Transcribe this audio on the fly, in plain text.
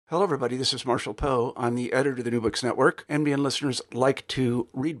Hello, everybody. This is Marshall Poe. I'm the editor of the New Books Network. NBN listeners like to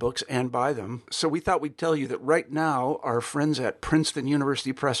read books and buy them. So we thought we'd tell you that right now, our friends at Princeton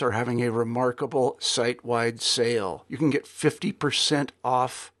University Press are having a remarkable site-wide sale. You can get 50%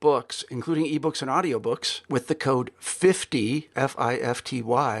 off books, including ebooks and audiobooks, with the code 50,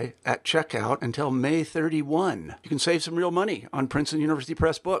 F-I-F-T-Y, at checkout until May 31. You can save some real money on Princeton University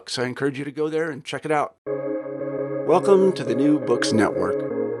Press books. I encourage you to go there and check it out. Welcome to the New Books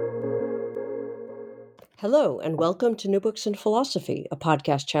Network. Hello, and welcome to New Books in Philosophy, a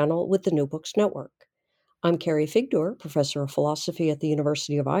podcast channel with the New Books Network. I'm Carrie Figdor, professor of philosophy at the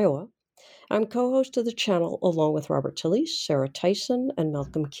University of Iowa. I'm co-host of the channel along with Robert Talisse, Sarah Tyson, and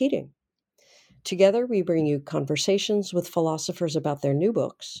Malcolm Keating. Together, we bring you conversations with philosophers about their new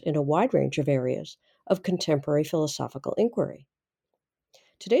books in a wide range of areas of contemporary philosophical inquiry.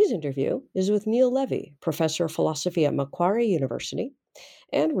 Today's interview is with Neil Levy, professor of philosophy at Macquarie University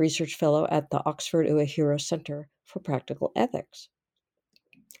and research fellow at the Oxford Uehiro Center for Practical Ethics.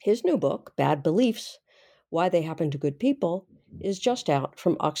 His new book, Bad Beliefs: Why They Happen to Good People, is just out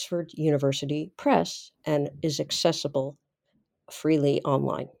from Oxford University Press and is accessible freely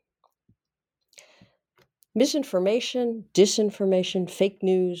online. Misinformation, disinformation, fake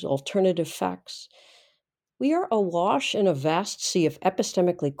news, alternative facts. We are awash in a vast sea of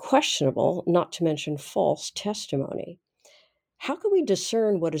epistemically questionable, not to mention false, testimony. How can we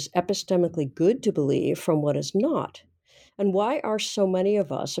discern what is epistemically good to believe from what is not? And why are so many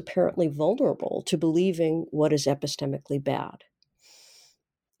of us apparently vulnerable to believing what is epistemically bad?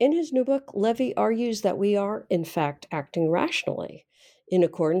 In his new book, Levy argues that we are, in fact, acting rationally, in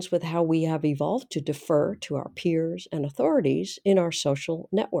accordance with how we have evolved to defer to our peers and authorities in our social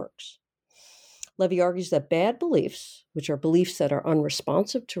networks. Levy argues that bad beliefs, which are beliefs that are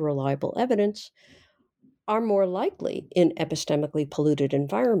unresponsive to reliable evidence, are more likely in epistemically polluted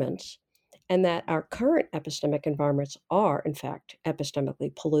environments, and that our current epistemic environments are, in fact,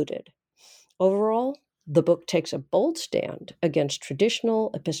 epistemically polluted. Overall, the book takes a bold stand against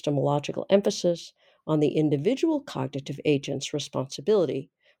traditional epistemological emphasis on the individual cognitive agent's responsibility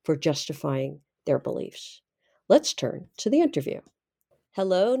for justifying their beliefs. Let's turn to the interview.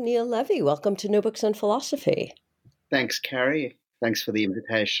 Hello, Neil Levy. Welcome to New Books in Philosophy. Thanks, Carrie. Thanks for the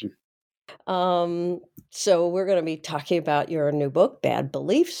invitation. So we're going to be talking about your new book, Bad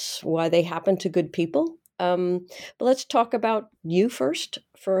Beliefs: Why They Happen to Good People. But let's talk about you first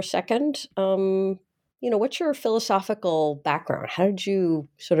for a second. What's your philosophical background? How did you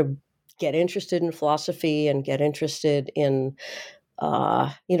sort of get interested in philosophy and get interested in,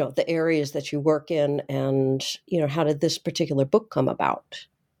 the areas that you work in? And, how did this particular book come about?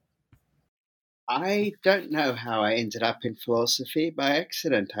 I don't know how I ended up in philosophy, by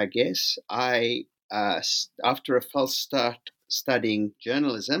accident, I guess. After a false start studying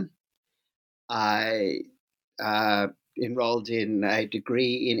journalism, I enrolled in a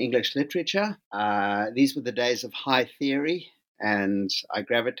degree in English literature. These were the days of high theory, and I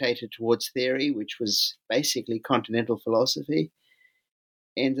gravitated towards theory, which was basically continental philosophy.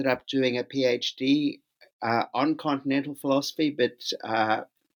 Ended up doing a PhD on continental philosophy, but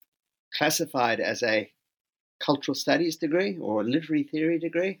classified as a cultural studies degree or literary theory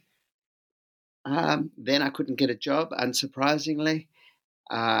degree. Then I couldn't get a job, unsurprisingly,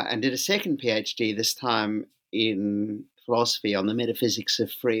 and did a second PhD, this time in philosophy on the metaphysics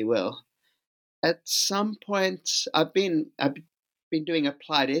of free will. At some point, I've been doing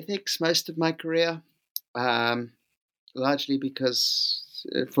applied ethics most of my career, largely because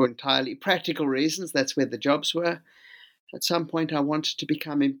for entirely practical reasons, that's where the jobs were. At some point, I wanted to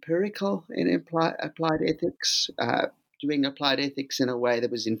become empirical in applied ethics, doing applied ethics in a way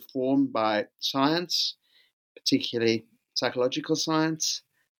that was informed by science, particularly psychological science.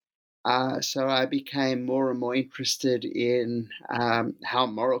 So I became more and more interested in how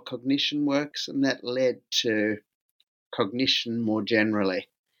moral cognition works, and that led to cognition more generally.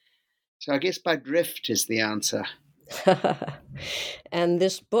 So I guess by drift is the answer. And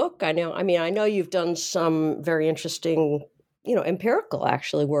this book, I know you've done some very interesting, empirical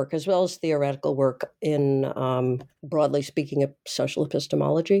actually work as well as theoretical work in, broadly speaking, of social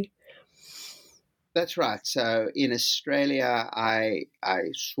epistemology. That's right. So in Australia, I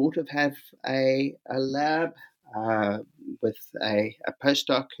sort of have a lab with a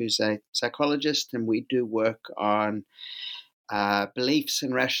postdoc who's a psychologist, and we do work on beliefs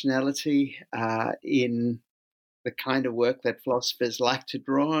and rationality in the kind of work that philosophers like to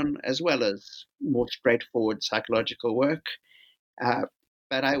draw on, as well as more straightforward psychological work.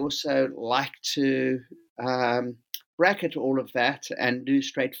 But I also like to bracket all of that and do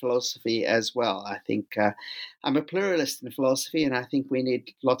straight philosophy as well. I think I'm a pluralist in philosophy, and I think we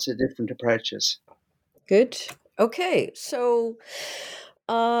need lots of different approaches. Good. Okay. So,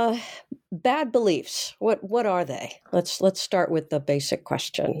 bad beliefs. What are they? Let's start with the basic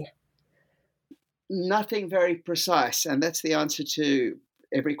question. Nothing very precise, and that's the answer to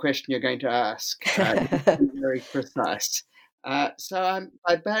every question you're going to ask. Very precise. So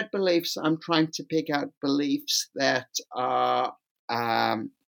by bad beliefs, I'm trying to pick out beliefs that are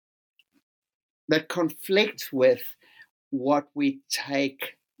that conflict with what we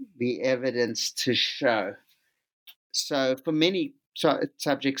take the evidence to show. So for many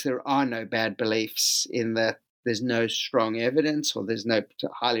subjects, there are no bad beliefs in that there's no strong evidence or there's no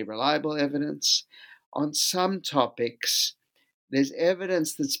highly reliable evidence. On some topics, there's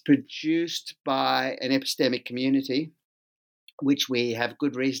evidence that's produced by an epistemic community, which we have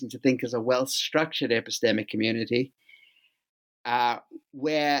good reason to think is a well-structured epistemic community,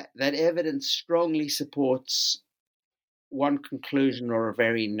 where that evidence strongly supports one conclusion or a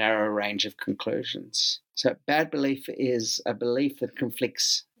very narrow range of conclusions. So bad belief is a belief that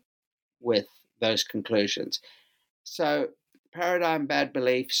conflicts with those conclusions. So paradigm bad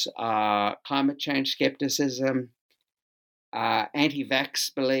beliefs are climate change skepticism,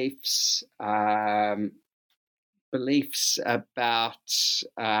 anti-vax beliefs, beliefs about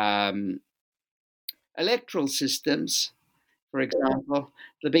electoral systems. For example,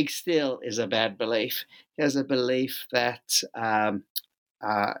 the big still is a bad belief. There's a belief that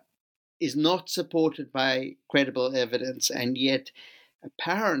is not supported by credible evidence, and yet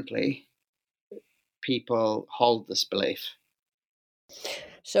apparently people hold this belief.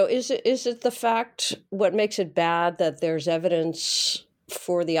 So is it the fact, what makes it bad, that there's evidence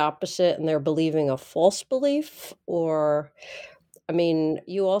for the opposite and they're believing a false belief? Or, I mean,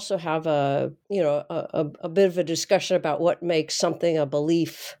 you also have a bit of a discussion about what makes something a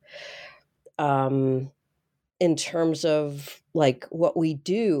belief, in terms of like what we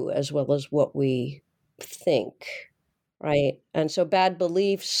do as well as what we think, right? And so bad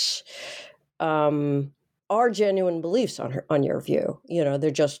beliefs are genuine beliefs on your view.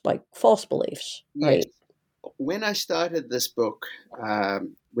 They're just like false beliefs, right? Yes. When I started this book,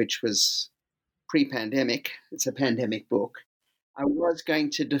 which was pre-pandemic, it's a pandemic book, I was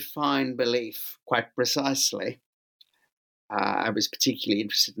going to define belief quite precisely. I was particularly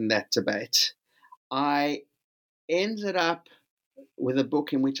interested in that debate. I ended up with a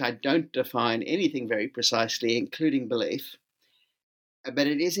book in which I don't define anything very precisely, including belief. But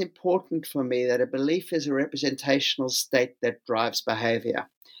it is important for me that a belief is a representational state that drives behavior.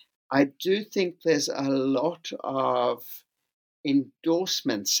 I do think there's a lot of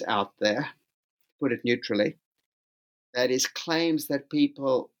endorsements out there, put it neutrally, that is claims that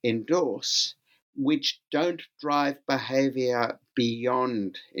people endorse, which don't drive behavior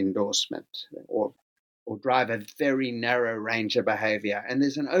beyond endorsement or drive a very narrow range of behavior. And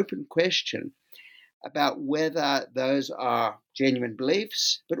there's an open question about whether those are genuine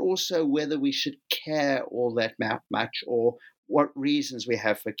beliefs, but also whether we should care all that much, or what reasons we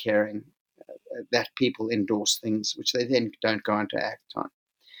have for caring that people endorse things which they then don't go on to act on.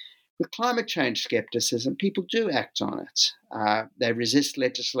 With climate change skepticism, people do act on it. They resist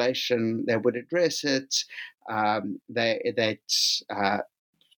legislation that would address it. They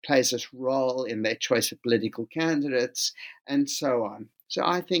plays this role in their choice of political candidates, and so on. So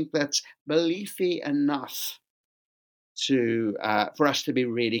I think that's beliefy enough for us to be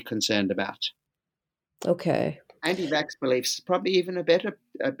really concerned about. Okay. Anti-vax beliefs is probably even a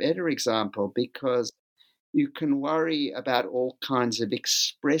better example, because you can worry about all kinds of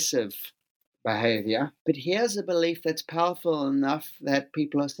expressive behavior, but here's a belief that's powerful enough that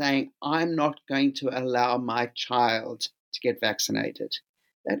people are saying, I'm not going to allow my child to get vaccinated.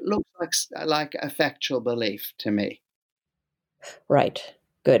 That looks like a factual belief to me. Right.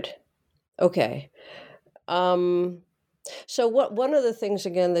 Good. Okay. So one of the things,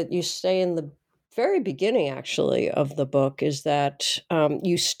 again, that you say in the very beginning, actually, of the book is that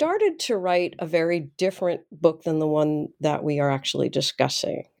you started to write a very different book than the one that we are actually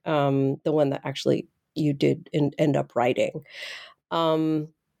discussing, the one that actually you did end up writing.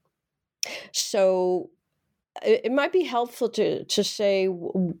 So it might be helpful to say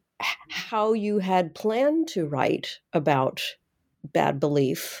how you had planned to write about bad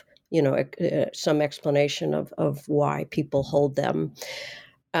belief, some explanation of why people hold them,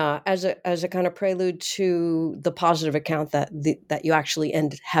 as a kind of prelude to the positive account that you actually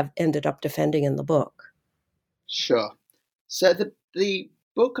have ended up defending in the book. Sure. So the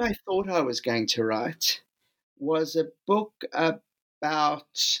book I thought I was going to write was a book about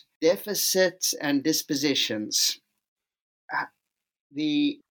deficits and dispositions.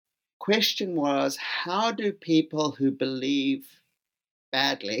 the question was, how do people who believe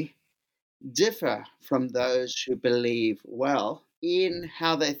badly differ from those who believe well in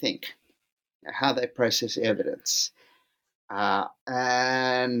how they think, how they process evidence?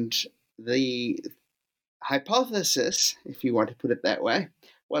 And the hypothesis, if you want to put it that way,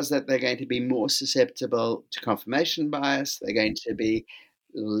 was that they're going to be more susceptible to confirmation bias, they're going to be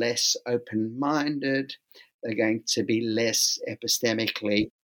less open-minded, they're going to be less epistemically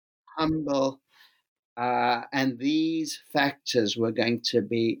humble, and these factors were going to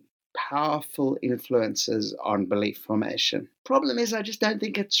be powerful influences on belief formation. Problem is, I just don't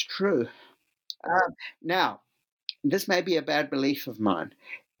think it's true. Now, this may be a bad belief of mine.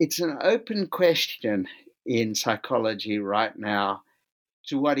 It's an open question in psychology right now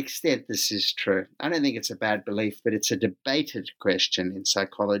to what extent this is true. I don't think it's a bad belief, but it's a debated question in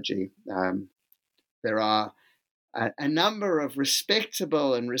psychology. There are a number of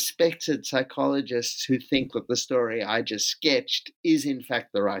respectable and respected psychologists who think that the story I just sketched is in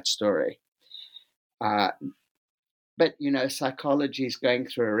fact the right story. But, psychology is going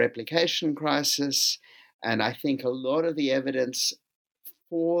through a replication crisis, and I think a lot of the evidence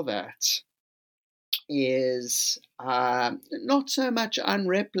for that is not so much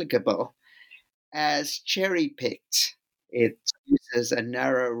unreplicable as cherry-picked. It uses a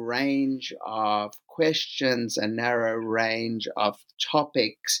narrow range of questions, a narrow range of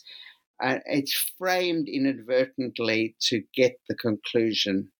topics. It's framed inadvertently to get the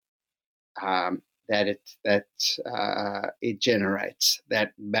conclusion that it generates,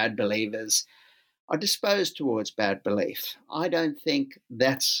 that bad believers are disposed towards bad belief. I don't think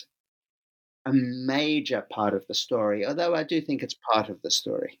that's a major part of the story, although I do think it's part of the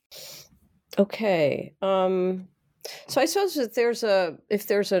story. Okay. So I suppose that if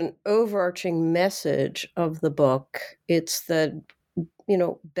there's an overarching message of the book, it's that,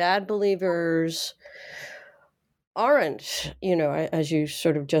 bad believers aren't, as you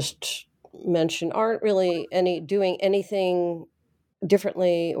sort of just mentioned, aren't really doing anything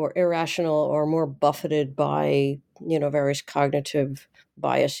differently or irrational or more buffeted by, various cognitive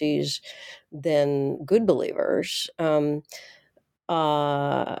biases than good believers. And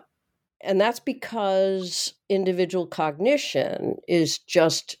that's because individual cognition is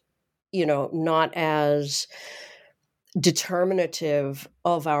just, not as determinative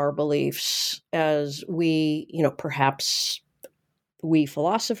of our beliefs as we, perhaps we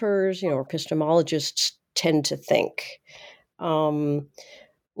philosophers, or epistemologists tend to think.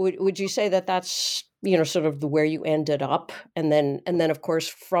 Would you say that that's, sort of where you ended up? And then of course,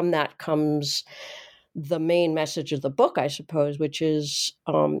 from that comes the main message of the book, I suppose, which is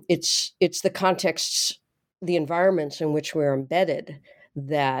it's the contexts, the environments in which we're embedded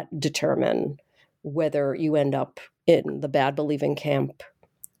that determine whether you end up in the bad believing camp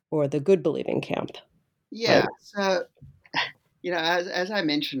or the good believing camp. Yeah. Right? So, as I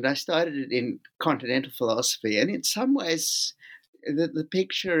mentioned, I started it in continental philosophy, and in some ways, the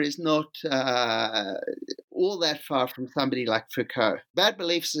picture is not all that far from somebody like Foucault. Bad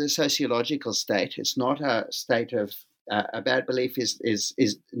belief is a sociological state. It's not a state of a bad belief is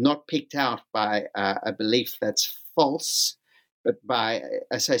not picked out by a belief that's false, but by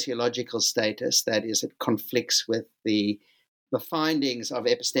a sociological status. That is, it conflicts with the findings of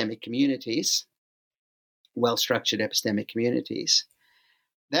epistemic communities, well-structured epistemic communities.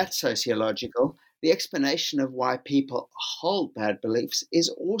 That's sociological. The explanation of why people hold bad beliefs is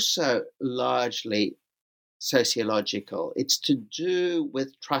also largely sociological. It's to do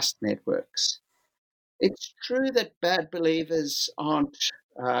with trust networks. It's true that bad believers aren't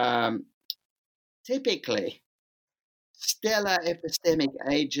typically stellar epistemic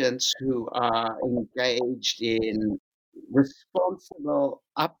agents who are engaged in responsible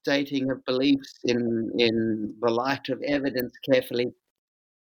updating of beliefs in the light of evidence carefully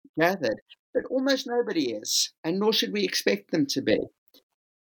gathered. But almost nobody is, and nor should we expect them to be.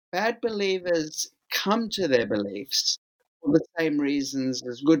 Bad believers come to their beliefs for the same reasons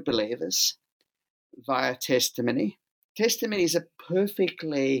as good believers, via testimony. Testimony is a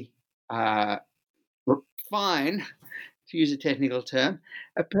perfectly fine, to use a technical term,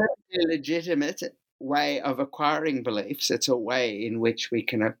 a perfectly legitimate way of acquiring beliefs. It's a way in which we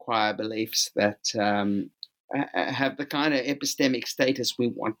can acquire beliefs that have the kind of epistemic status we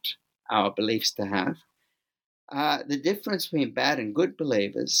want our beliefs to have. The difference between bad and good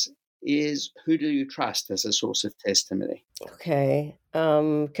believers is who do you trust as a source of testimony. Okay.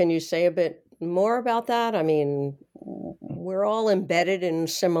 Can you say a bit more about that? I mean, we're all embedded in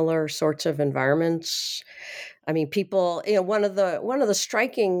similar sorts of environments. I mean, people, one of the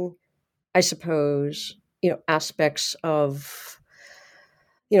striking, I suppose, aspects of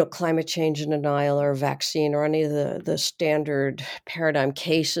climate change and denial or vaccine or any of the standard paradigm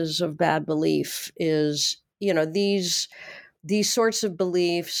cases of bad belief is, these sorts of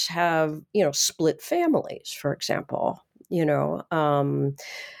beliefs have, split families, for example.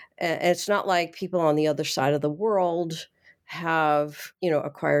 It's not like people on the other side of the world have,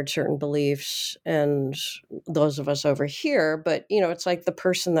 acquired certain beliefs and those of us over here, but, it's like the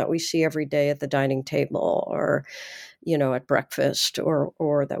person that we see every day at the dining table or, at breakfast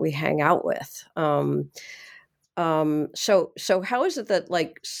or that we hang out with. So how is it that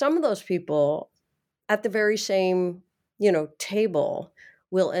like some of those people at the very same, table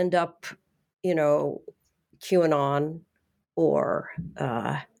will end up, QAnon or,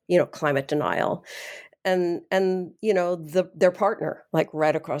 climate denial and, their partner, like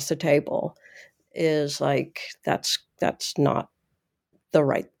right across the table is like, that's not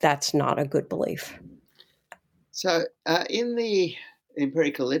that's not a good belief. So, in the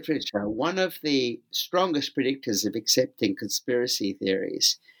empirical literature, one of the strongest predictors of accepting conspiracy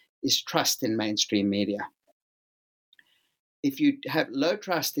theories is trust in mainstream media. If you have low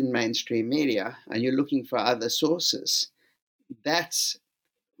trust in mainstream media and you're looking for other sources, that's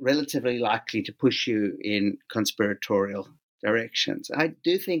relatively likely to push you in conspiratorial directions. I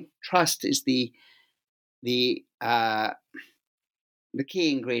do think trust is the key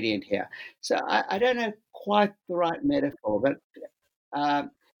ingredient here. So I don't know quite the right metaphor, but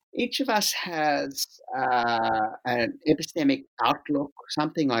each of us has an epistemic outlook,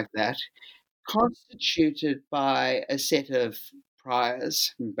 something like that, constituted by a set of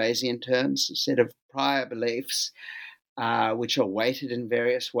priors, in Bayesian terms, a set of prior beliefs, which are weighted in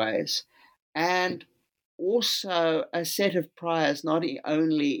various ways, and also a set of priors not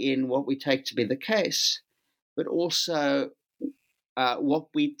only in what we take to be the case, but also what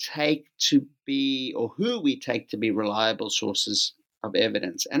we take to be, or who we take to be, reliable sources of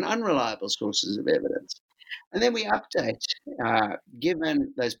evidence and unreliable sources of evidence. And then we update,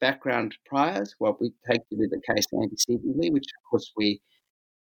 given those background priors, what we take to be the case antecedently, which of course we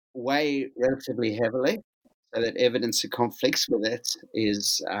weigh relatively heavily, so that evidence that conflicts with it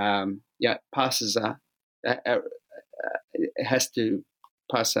is, passes it has to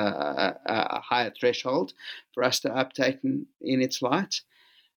pass a higher threshold for us to update in its light,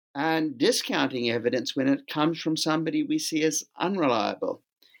 and discounting evidence when it comes from somebody we see as unreliable.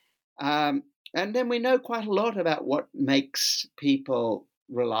 And then we know quite a lot about what makes people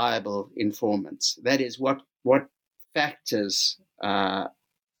reliable informants. That is, what factors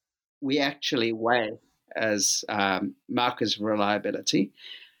we actually weigh as markers of reliability.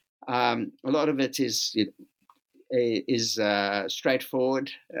 A lot of it is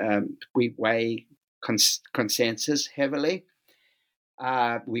straightforward. We weigh consensus heavily.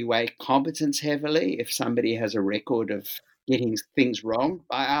 We weigh competence heavily. If somebody has a record of getting things wrong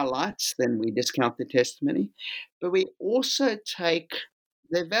by our lights, then we discount the testimony. But we also take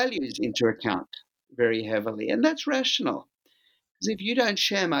their values into account very heavily, and that's rational. Because if you don't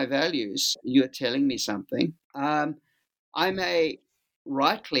share my values, you're telling me something. I may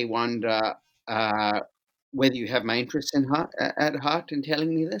rightly wonder whether you have my interests at heart in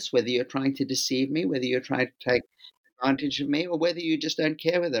telling me this, whether you're trying to deceive me, whether you're trying to take advantage of me, or whether you just don't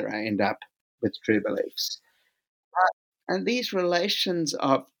care whether I end up with true beliefs. And these relations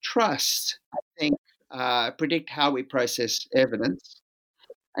of trust, I think, predict how we process evidence.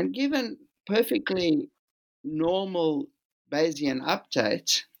 And given perfectly normal Bayesian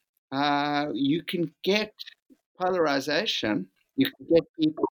update, you can get polarization. You can get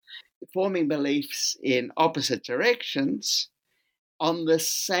people forming beliefs in opposite directions on the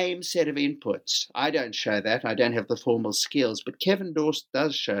same set of inputs. I don't show that. I don't have the formal skills, but Kevin Dorst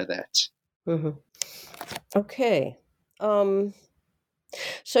does show that. Mm-hmm. Okay.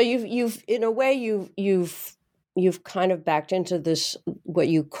 So you've in a way you've kind of backed into this, what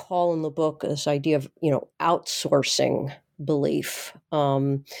you call in the book, this idea of outsourcing belief,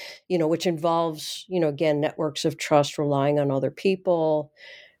 which involves again networks of trust, relying on other people,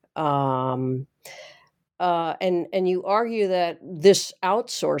 and you argue that this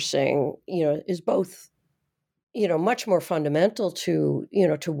outsourcing is both much more fundamental to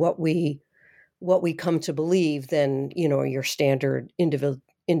to what we come to believe than your standard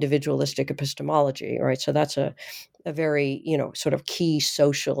individualistic epistemology, right? So that's a very sort of key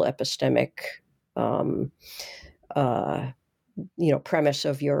social epistemic premise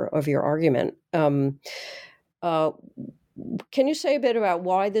of your argument. Can you say a bit about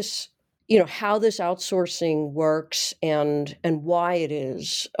why this, how this outsourcing works and why it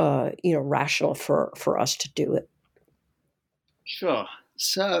is rational for us to do it? Sure.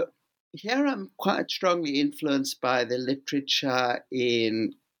 So Here I'm quite strongly influenced by the literature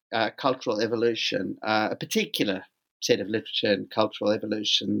in cultural evolution, a particular set of literature in cultural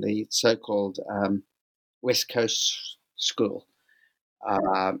evolution, the so-called West Coast school,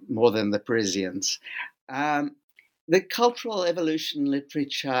 more than the Parisians. Um, the cultural evolution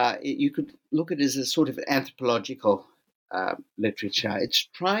literature, you could look at it as a sort of anthropological literature. It's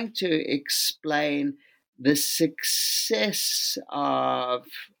trying to explain the success of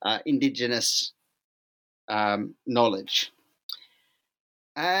indigenous knowledge.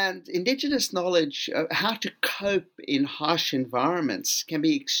 And indigenous knowledge, how to cope in harsh environments, can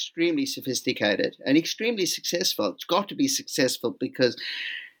be extremely sophisticated and extremely successful. It's got to be successful because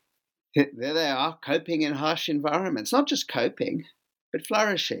there they are, coping in harsh environments. Not just coping, but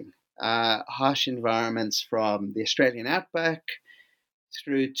flourishing. Harsh environments from the Australian outback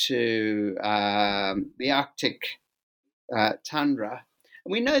through to the Arctic tundra.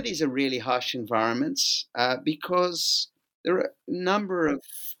 And we know these are really harsh environments because there are a number of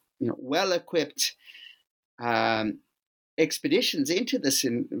well-equipped expeditions into this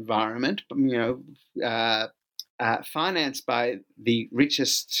environment, financed by the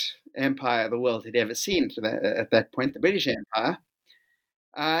richest empire the world had ever seen at that point, the British Empire,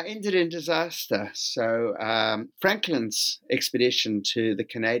 ended in disaster. So Franklin's expedition to the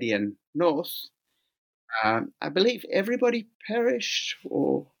Canadian North, I believe everybody perished,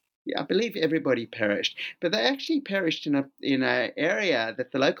 I believe everybody perished, but they actually perished in an area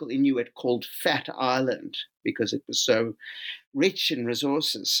that the local Inuit called Fat Island because it was so rich in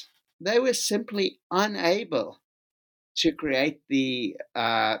resources. They were simply unable to create the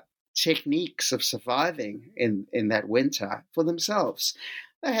techniques of surviving in that winter for themselves.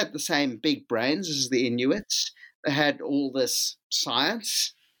 They had the same big brains as the Inuits. They had all this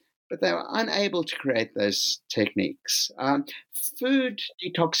science, but they were unable to create those techniques. Food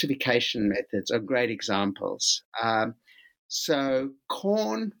detoxification methods are great examples. So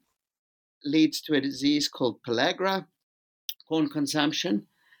corn leads to a disease called pellagra, corn consumption.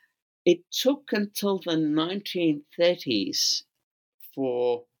 It took until the 1930s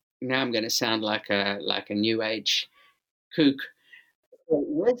for, now I'm going to sound like a new age kook, for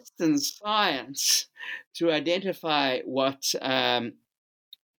Western science to identify what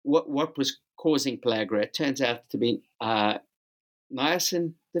was causing pellagra. It turns out to be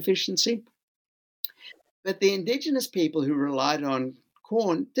niacin deficiency. But the indigenous people who relied on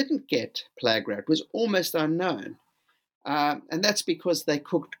corn didn't get pellagra. It was almost unknown. And that's because they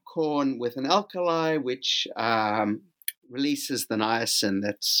cooked corn with an alkali, which releases the niacin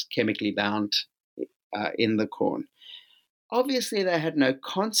that's chemically bound in the corn. Obviously, they had no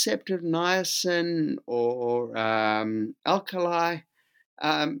concept of niacin or alkali,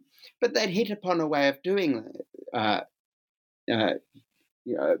 but they'd hit upon a way of doing a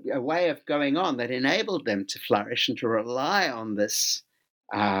way of going on that enabled them to flourish and to rely on this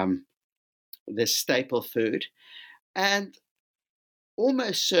this staple food. And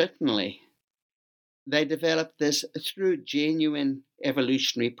almost certainly, they developed this through genuine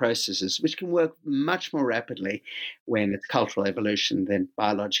evolutionary processes, which can work much more rapidly when it's cultural evolution than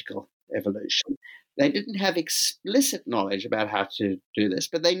biological evolution. They didn't have explicit knowledge about how to do this,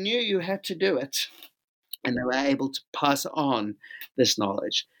 but they knew you had to do it, and they were able to pass on this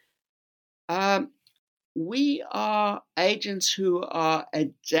knowledge. We are agents who are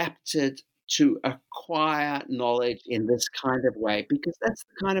adapted to acquire knowledge in this kind of way because that's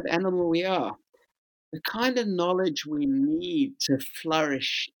the kind of animal we are. The kind of knowledge we need to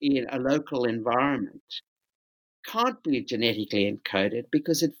flourish in a local environment can't be genetically encoded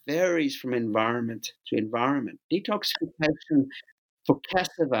because it varies from environment to environment. Detoxification for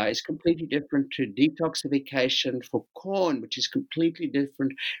cassava is completely different to detoxification for corn, which is completely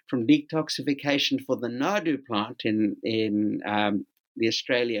different from detoxification for the nardoo plant in the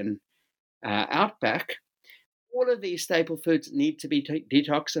Australian outback. All of these staple foods need to be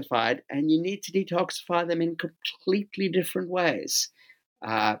detoxified, and you need to detoxify them in completely different ways.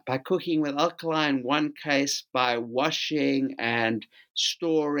 By cooking with alkali in one case, by washing and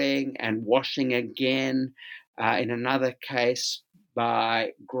storing and washing again in another case,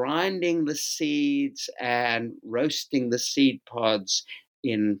 by grinding the seeds and roasting the seed pods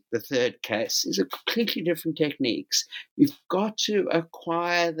in the third case. These are completely different techniques. You've got to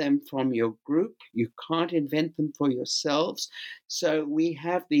acquire them from your group. You can't invent them for yourselves. So we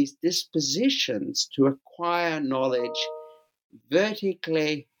have these dispositions to acquire knowledge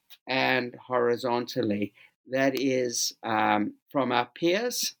vertically and horizontally. That is from our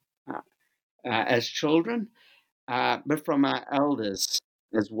peers as children, but from our elders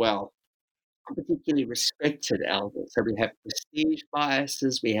as well. particularly respected elders. So we have prestige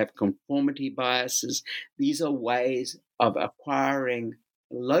biases, we have conformity biases. These are ways of acquiring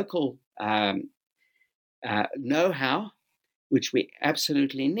local know-how, which we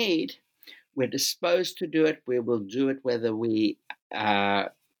absolutely need. We're disposed to do it. We will do it whether we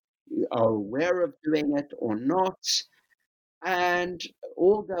are aware of doing it or not. And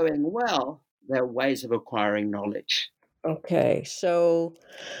all going well, there are ways of acquiring knowledge. Okay, so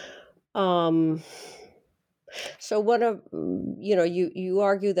what you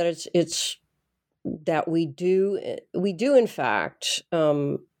argue that it's that we do in fact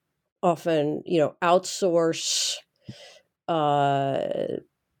often outsource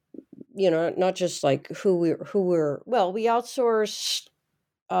not just like we outsource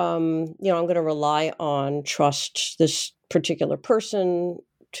I'm going to rely on trust this particular person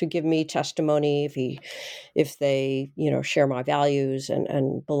to give me testimony if they share my values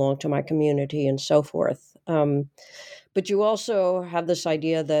and belong to my community and so forth. But you also have this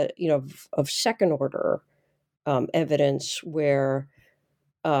idea that of second order evidence where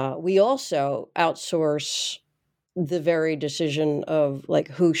we also outsource the very decision of like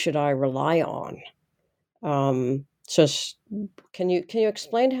who should I rely on. So can you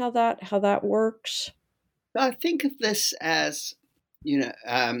explain how that works? I think of this as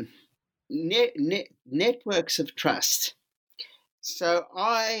networks of trust. So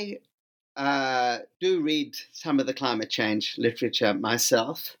I do read some of the climate change literature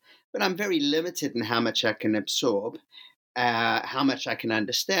myself, but I'm very limited in how much I can absorb, how much I can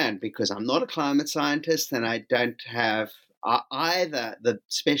understand, because I'm not a climate scientist and I don't have either the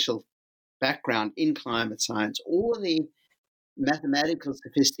special background in climate science or the mathematical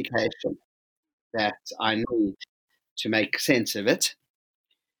sophistication that I need to make sense of it.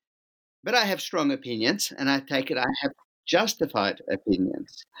 But I have strong opinions, and I take it I have justified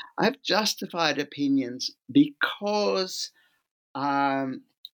opinions. I have justified opinions because I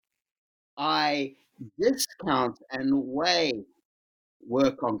discount and weigh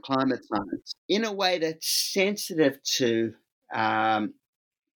work on climate science in a way that's sensitive to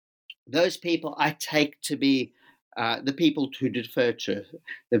those people I take to be the people to defer to.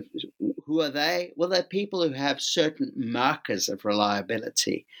 Who are they? Well, they're people who have certain markers of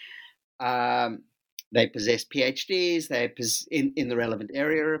reliability. They possess PhDs. In the relevant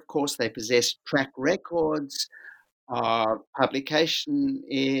area, of course. They possess track records of publication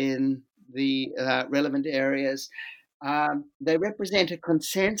in the relevant areas. They represent a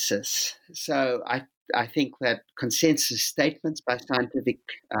consensus. So I think that consensus statements by scientific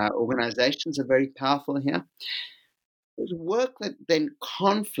organizations are very powerful here. There's work that then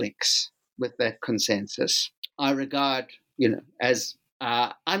conflicts with that consensus, I regard, as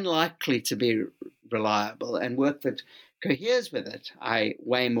unlikely to be reliable, and work that coheres with it, I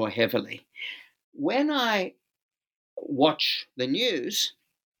weigh more heavily. When I watch the news,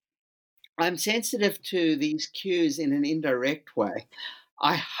 I'm sensitive to these cues in an indirect way.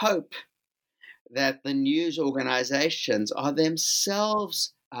 I hope that the news organizations are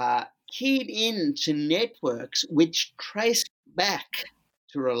themselves keyed into networks which trace back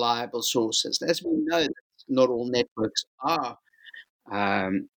to reliable sources. As we know, not all networks are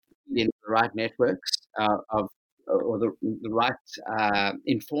in the right networks or the right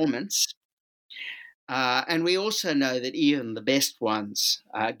informants. And we also know that even the best ones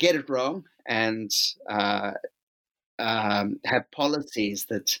get it wrong and have policies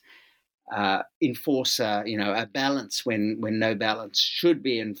that enforce a balance when no balance should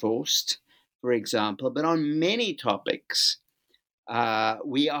be enforced, for example. But on many topics,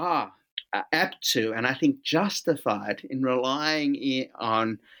 we are apt to, and I think justified, in relying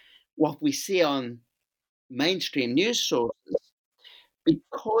on what we see on mainstream news sources,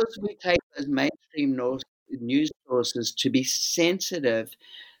 because we take those mainstream news sources to be sensitive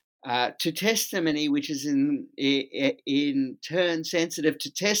to testimony, which is in turn sensitive to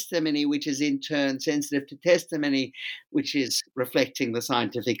testimony, which is in turn sensitive to testimony, which is reflecting the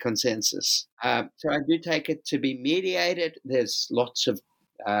scientific consensus. So I do take it to be mediated. There's lots of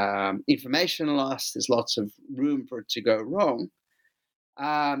information loss. There's lots of room for it to go wrong.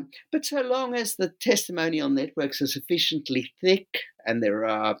 But so long as the testimonial networks are sufficiently thick and there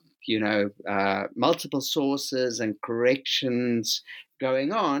are, multiple sources and corrections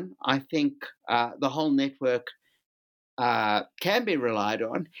going on, I think the whole network can be relied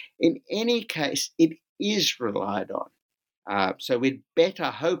on. In any case, it is relied on. So we'd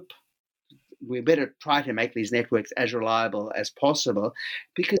better try to make these networks as reliable as possible,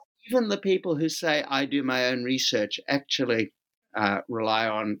 because even the people who say, I do my own research, actually rely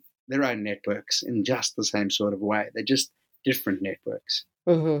on their own networks in just the same sort of way. They're just different networks.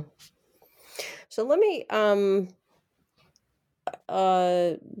 Mm-hmm. So let me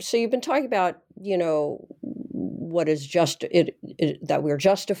so you've been talking about, what is that we're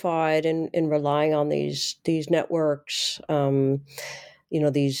justified in relying on these networks,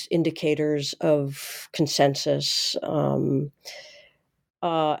 these indicators of consensus, and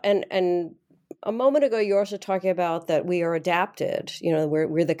a moment ago you were also talking about that we are adapted.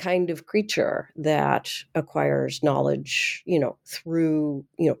 We're the kind of creature that acquires knowledge, through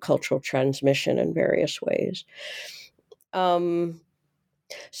cultural transmission in various ways.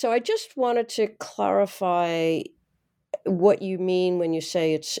 So I just wanted to clarify what you mean when you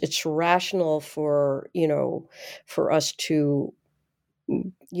say it's rational for us to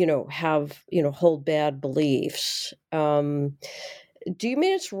have hold bad beliefs. Do you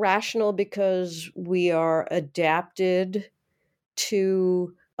mean it's rational because we are adapted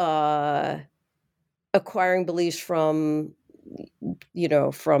to acquiring beliefs from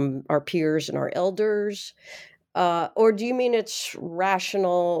our peers and our elders? Or do you mean it's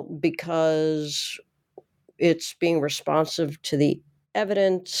rational because it's being responsive to the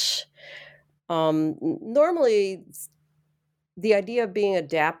evidence? Normally, the idea of being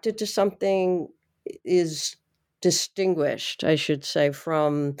adapted to something is distinguished, I should say,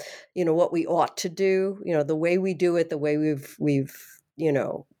 from what we ought to do. The way we do it, the way we've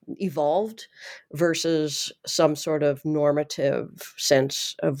evolved, versus some sort of normative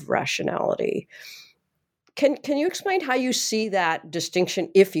sense of rationality. Can you explain how you see that distinction,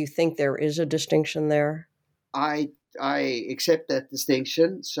 if you think there is a distinction there? I accept that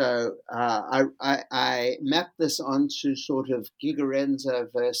distinction. So I map this onto sort of Gigerenzer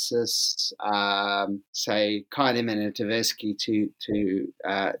versus, say, Kahneman and Tversky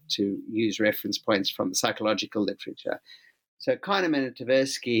to use reference points from the psychological literature. So Kahneman and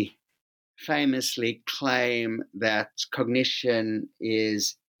Tversky famously claim that cognition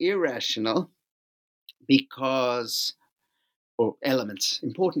is irrational because, or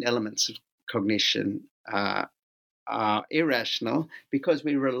important elements of cognition are irrational because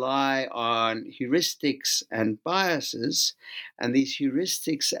we rely on heuristics and biases, and these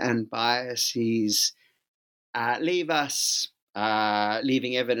heuristics and biases leave us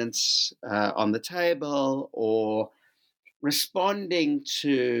leaving evidence on the table, or responding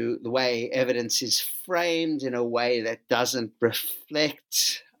to the way evidence is framed in a way that doesn't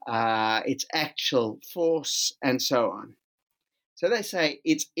reflect its actual force, and so on. So they say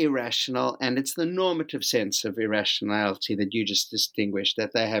it's irrational, and it's the normative sense of irrationality that you just distinguished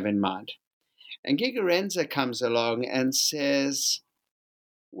that they have in mind. And Gigerenzer comes along and says,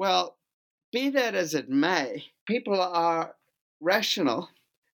 well, be that as it may, people are rational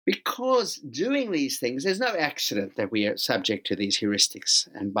because doing these things, there's no accident that we are subject to these heuristics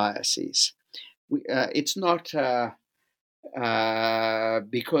and biases. It's not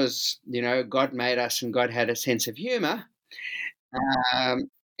because, God made us and God had a sense of humor.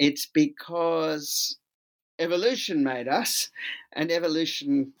 It's because evolution made us, and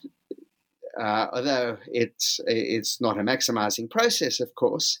evolution, although it's not a maximizing process, of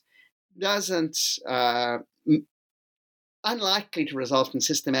course, doesn't unlikely to result in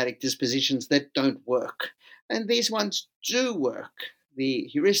systematic dispositions that don't work. And these ones do work.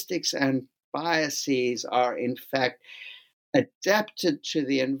 The heuristics and biases are, in fact, adapted to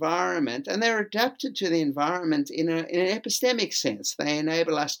the environment, and they're adapted to the environment in an epistemic sense. They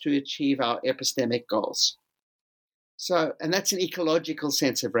enable us to achieve our epistemic goals. So, and that's an ecological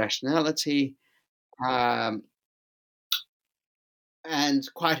sense of rationality. And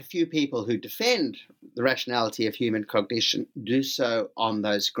quite a few people who defend the rationality of human cognition do so on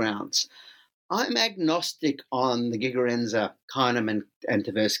those grounds. I'm agnostic on the Gigerenzer, Kahneman, and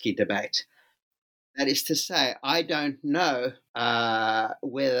Tversky debate. That is to say, I don't know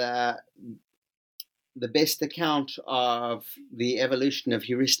whether the best account of the evolution of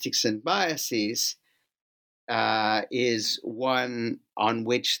heuristics and biases is one on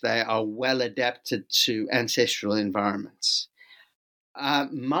which they are well adapted to ancestral environments.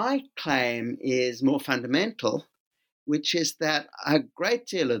 My claim is more fundamental, which is that a great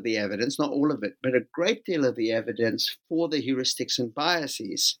deal of the evidence, not all of it, but a great deal of the evidence for the heuristics and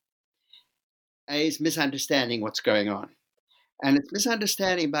biases is misunderstanding what's going on. And it's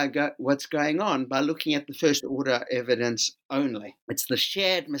misunderstanding what's going on by looking at the first order evidence only. It's the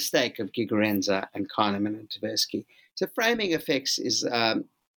shared mistake of Gigerenzer and Kahneman and Tversky. So framing effects is a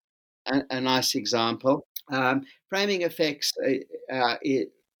nice example. Framing effects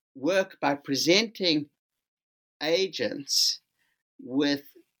work by presenting agents with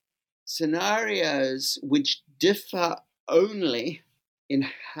scenarios which differ only in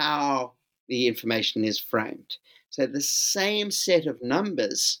how the information is framed. So the same set of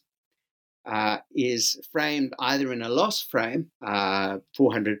numbers is framed either in a loss frame,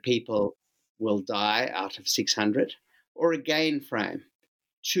 400 people will die out of 600, or a gain frame,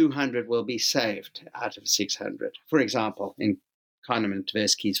 200 will be saved out of 600. For example, in Kahneman and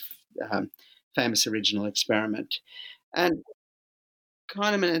Tversky's famous original experiment. And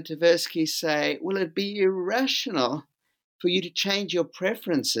Kahneman and Tversky say, will it be irrational for you to change your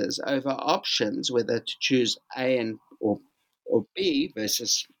preferences over options, whether to choose A or B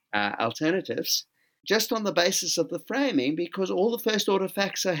versus alternatives, just on the basis of the framing, because all the first order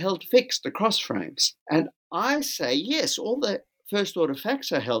facts are held fixed across frames? And I say, yes, all the first order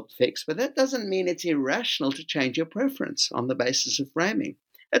facts are held fixed, but that doesn't mean it's irrational to change your preference on the basis of framing.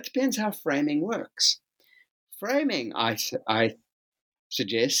 It depends how framing works. Framing, I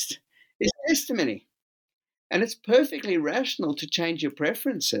suggest, is testimony. And it's perfectly rational to change your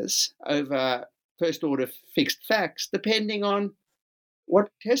preferences over first order fixed facts depending on what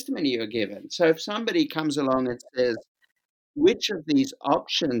testimony you're given. So if somebody comes along and says, which of these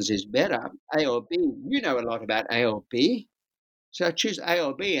options is better, A or B? You know a lot about A or B. So I choose A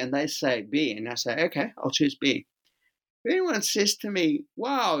or B, and they say B, and I say, okay, I'll choose B. If anyone says to me,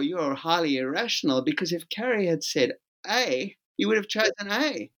 wow, you're highly irrational, because if Carrie had said A, you would have chosen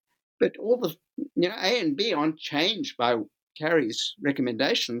A. But all the, A and B aren't changed by Carrie's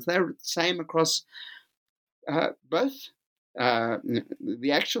recommendations. They're the same across both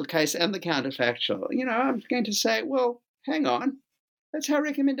the actual case and the counterfactual. I'm going to say, well, hang on. That's how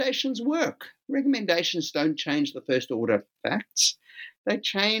recommendations work. Recommendations don't change the first order facts. They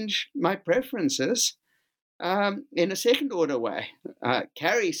change my preferences in a second order way.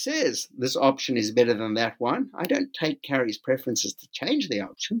 Carrie says this option is better than that one. I don't take Carrie's preferences to change the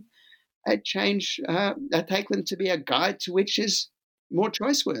option. I take them to be a guide to which is more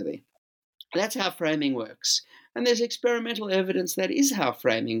choice-worthy. That's how framing works. And there's experimental evidence that is how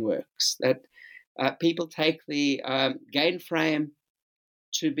framing works, that people take the gain frame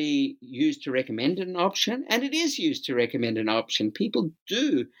to be used to recommend an option, and it is used to recommend an option. People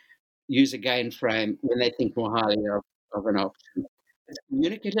do use a gain frame when they think more highly of an option. It's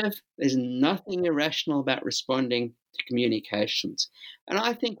communicative. There's nothing irrational about responding to communications. And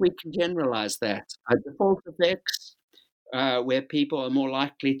I think we can generalize that. Default effects, where people are more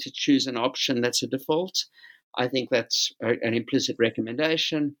likely to choose an option that's a default, I think that's an implicit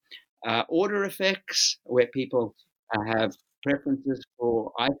recommendation. Order effects, where people have preferences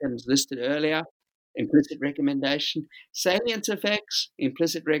for items listed earlier, implicit recommendation. Salience effects,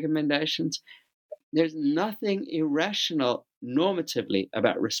 implicit recommendations. There's nothing irrational normatively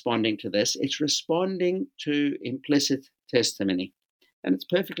about responding to this. It's responding to implicit testimony. And it's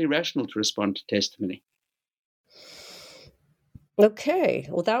perfectly rational to respond to testimony. Okay,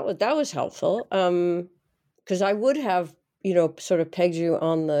 well, that was helpful, because I would have, sort of pegged you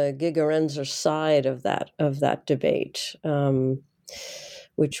on the Gigerenzer side of that debate,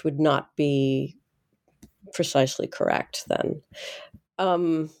 which would not be precisely correct then.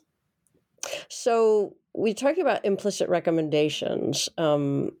 So we're talking about implicit recommendations,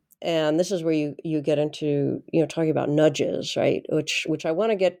 and this is where you get into talking about nudges, right? Which I want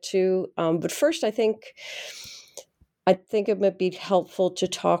to get to, but first I think it might be helpful to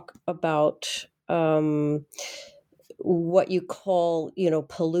talk about what you call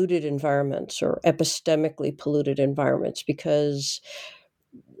polluted environments or epistemically polluted environments, because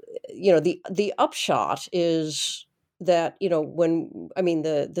the upshot is that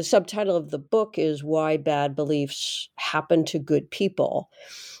the subtitle of the book is Why Bad Beliefs Happen to Good People,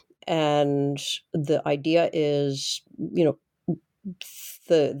 and the idea is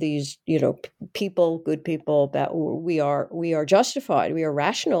these people, good people, that we are justified, we are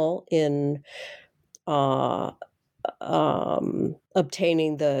rational in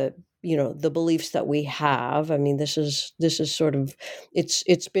obtaining the beliefs that we have. I mean, this is sort of,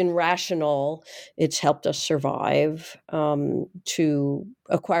 it's been rational. It's helped us survive, to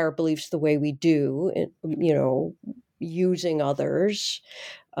acquire beliefs the way we do, using others,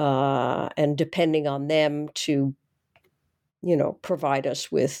 and depending on them to, provide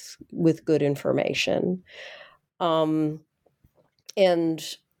us with good information. And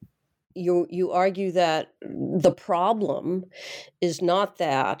you argue that the problem is not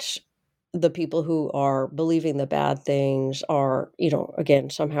that the people who are believing the bad things are, again,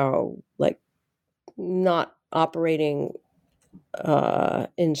 somehow like not operating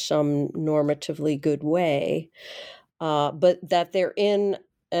in some normatively good way, but that they're in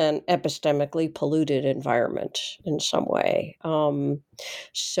an epistemically polluted environment in some way.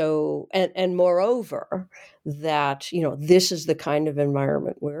 So, and moreover, that, this is the kind of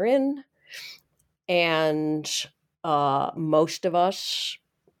environment we're in. And most of us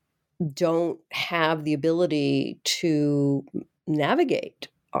don't have the ability to navigate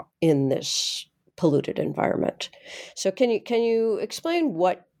in this polluted environment. So can you explain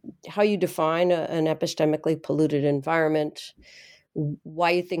how you define an epistemically polluted environment,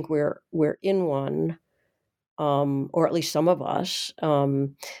 why you think we're in one, or at least some of us,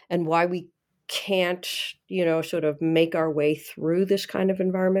 and why we can't, sort of make our way through this kind of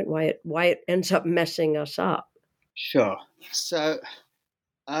environment, why it ends up messing us up? Sure. So,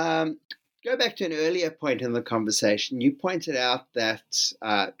 go back to an earlier point in the conversation. You pointed out that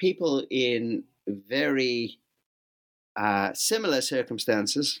people in very similar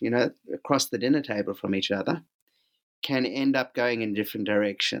circumstances, across the dinner table from each other, can end up going in different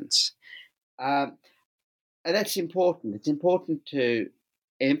directions. And that's important. It's important to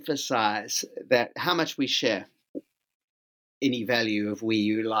emphasize that how much we share any value of we,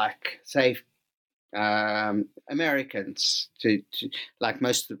 you, like, say, Americans, to like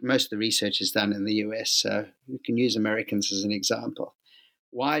most of the research is done in the US, so we can use Americans as an example.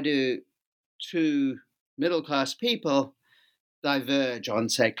 Why do two middle-class people diverge on,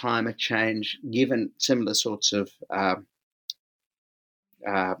 say, climate change, given similar sorts of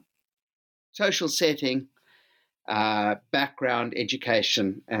social setting, background,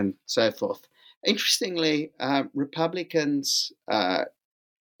 education, and so forth? Interestingly, Republicans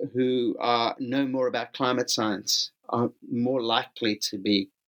who know more about climate science are more likely to be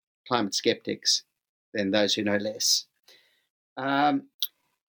climate skeptics than those who know less. I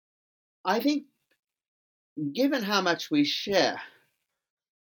think, given how much we share,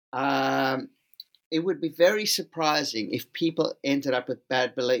 it would be very surprising if people ended up with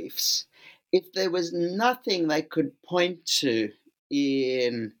bad beliefs. If there was nothing they could point to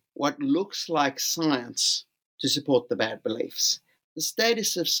in what looks like science to support the bad beliefs. The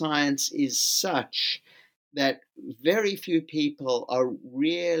status of science is such that very few people are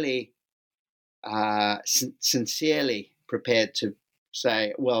really sincerely prepared to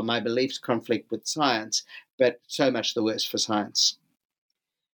say, well, my beliefs conflict with science, but so much the worse for science.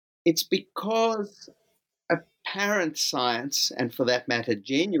 It's because apparent science, and for that matter,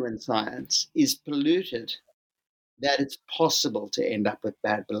 genuine science, is polluted that it's possible to end up with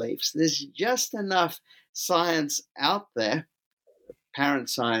bad beliefs. There's just enough science out there, apparent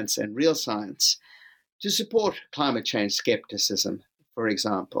science and real science, to support climate change skepticism, for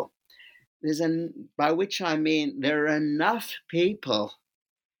example. By which I mean there are enough people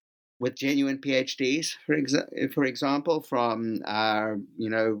with genuine PhDs, for example, from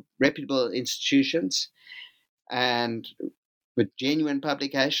reputable institutions and with genuine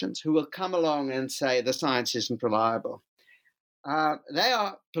publications, who will come along and say the science isn't reliable. They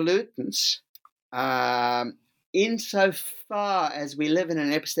are pollutants insofar as we live in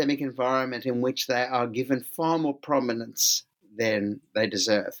an epistemic environment in which they are given far more prominence than they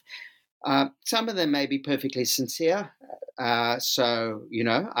deserve. Some of them may be perfectly sincere, so,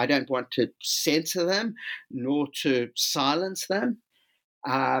 I don't want to censor them nor to silence them.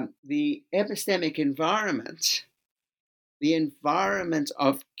 The epistemic environment, the environment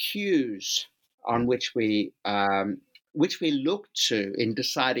of cues on which we look to in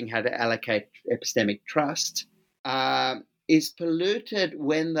deciding how to allocate epistemic trust, is polluted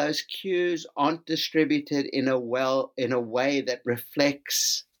when those cues aren't distributed in a way that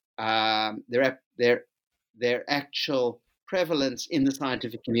reflects their actual prevalence in the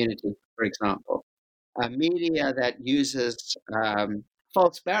scientific community. For example, a media that uses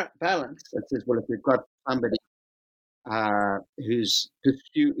false balance, that says, well, if we've got somebody who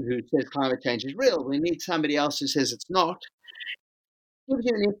says climate change is real, we need somebody else who says it's not, gives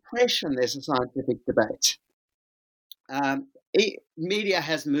you an impression there's a scientific debate. Media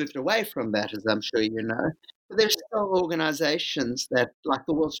has moved away from that, as I'm sure you know, but there's still organizations that, like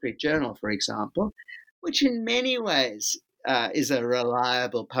the Wall Street Journal, for example, which in many ways is a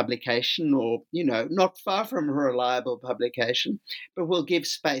reliable publication, or, not far from a reliable publication, but will give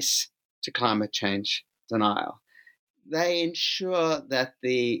space to climate change denial. They ensure that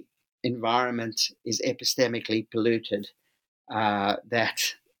the environment is epistemically polluted,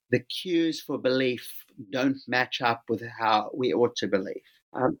 that the cues for belief don't match up with how we ought to believe.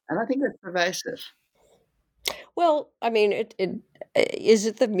 And I think that's pervasive. Well, I mean, is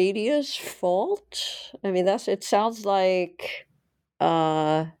it the media's fault? I mean, it sounds like,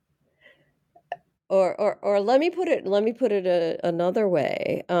 or let me put it another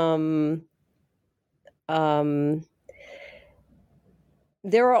way.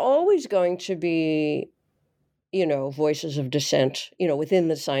 There are always going to be voices of dissent, within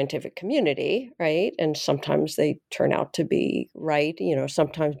the scientific community, right? And sometimes they turn out to be right,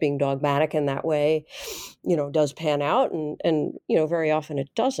 sometimes being dogmatic in that way, does pan out, and very often it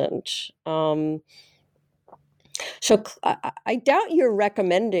doesn't. So I doubt you're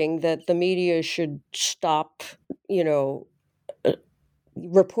recommending that the media should stop,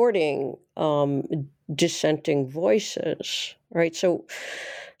 reporting dissenting voices, right? So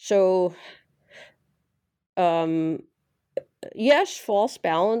yes, false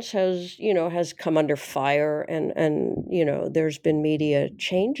balance has come under fire, and there's been media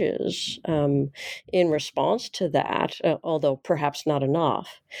changes in response to that, although perhaps not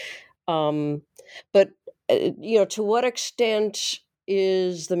enough. But to what extent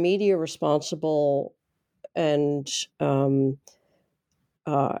is the media responsible, and in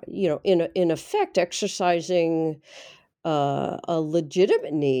effect exercising a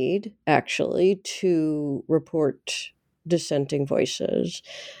legitimate need, actually, to report dissenting voices,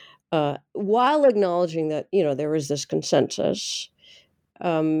 while acknowledging that there is this consensus.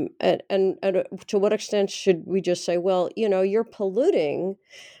 And to what extent should we just say, well, you're polluting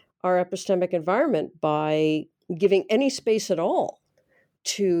our epistemic environment by giving any space at all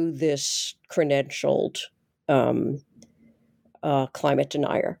to this credentialed climate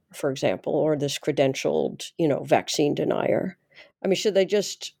denier, for example, or this credentialed, vaccine denier? I mean, should they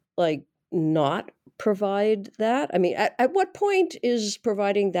just not provide that? I mean, at what point is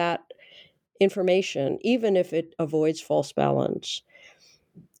providing that information, even if it avoids false balance,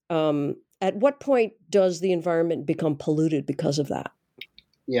 at what point does the environment become polluted because of that?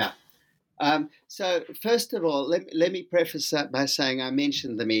 Yeah. So first of all, let me preface that by saying I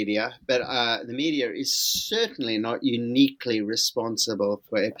mentioned the media, but the media is certainly not uniquely responsible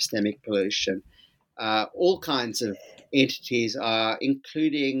for epistemic pollution. All kinds of entities are,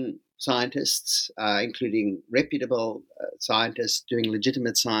 including scientists, including reputable scientists doing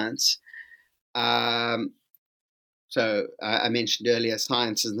legitimate science. So I mentioned earlier,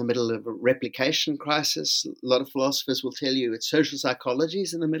 science is in the middle of a replication crisis. A lot of philosophers will tell you it's social psychology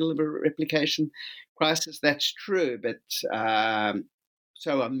is in the middle of a replication crisis. That's true, but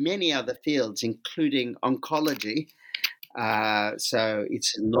so are many other fields, including oncology. So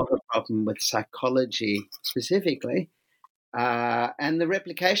it's not a problem with psychology specifically. And the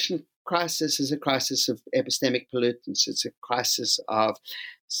replication crisis is a crisis of epistemic pollutants. It's a crisis of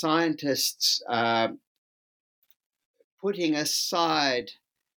scientists putting aside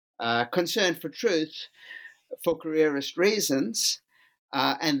concern for truth for careerist reasons,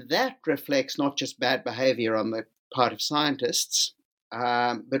 and that reflects not just bad behavior on the part of scientists,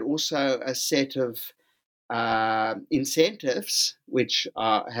 but also a set of incentives which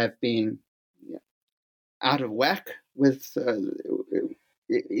have been out of whack with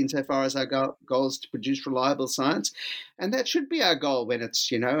insofar as our goal is to produce reliable science. And that should be our goal when it's,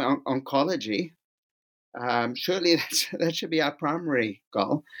 oncology. Surely that should be our primary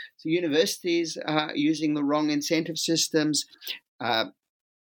goal. So universities are using the wrong incentive systems.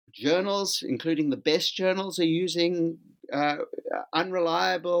 Journals, including the best journals, are using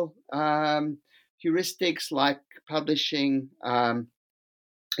unreliable heuristics like publishing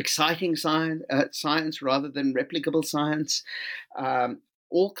exciting science rather than replicable science.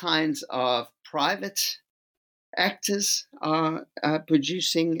 All kinds of private actors are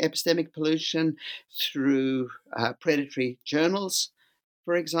producing epistemic pollution through predatory journals,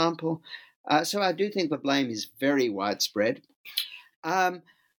 for example. So I do think the blame is very widespread.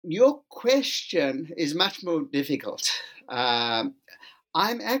 Your question is much more difficult. I'm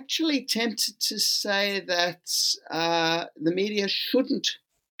actually tempted to say that the media shouldn't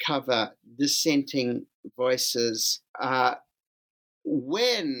cover dissenting voices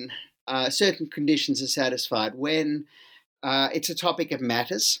when certain conditions are satisfied, when it's a topic that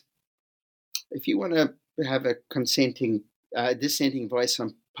matters. If you want to have a dissenting voice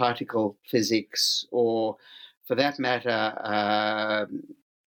on particle physics, or for that matter,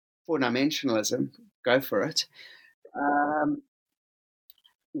 four-dimensionalism, go for it.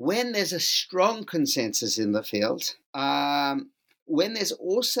 When there's a strong consensus in the field, when there's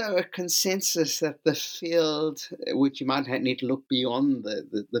also a consensus that the field, which you might need to look beyond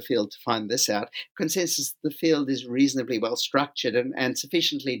the field to find this out, consensus the field is reasonably well structured and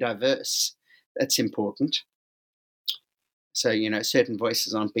sufficiently diverse. That's important. So, certain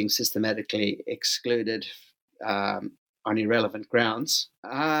voices aren't being systematically excluded on irrelevant grounds.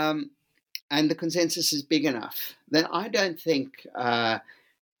 And the consensus is big enough. Then I don't think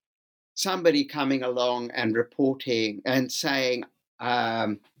somebody coming along and reporting and saying,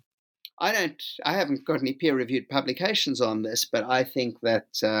 I haven't got any peer-reviewed publications on this, but I think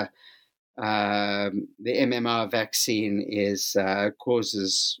that the MMR vaccine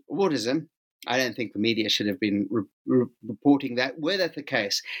causes autism. I don't think the media should have been reporting that. Were that the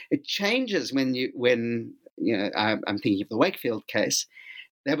case, it changes when I'm thinking of the Wakefield case.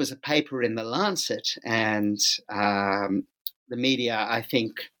 There was a paper in the Lancet, and the media, I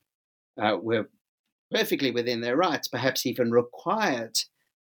think, were perfectly within their rights, perhaps even required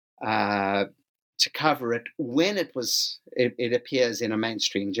to cover it when it appears in a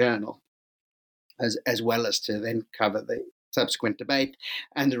mainstream journal, as well as to then cover the subsequent debate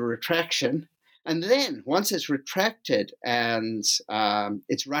and the retraction. And then once it's retracted and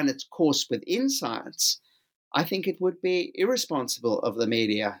it's run its course within science, I think it would be irresponsible of the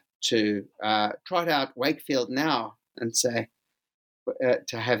media to trot out Wakefield now and say,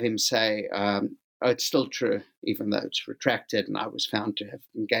 to have him say, oh, it's still true, even though it's retracted and I was found to have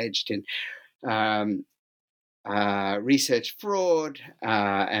engaged in research fraud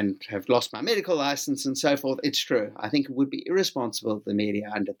and have lost my medical license and so forth. It's true. I think it would be irresponsible of the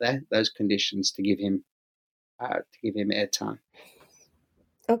media under those conditions to give him airtime.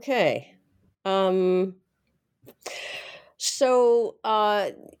 Okay. So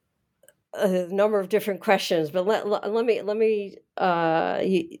a number of different questions, but let me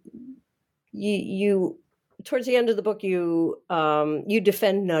you towards the end of the book, you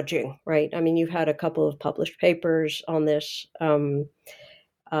defend nudging, right? I mean, you've had a couple of published papers on this,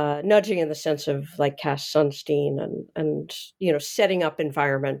 nudging in the sense of like Cass Sunstein and setting up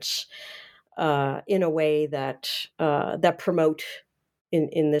environments in a way that promote,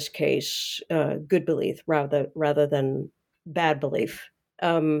 in this case, good belief rather than bad belief.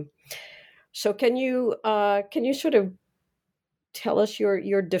 So can you sort of tell us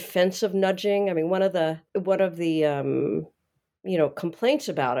your defense of nudging? I mean, one of the complaints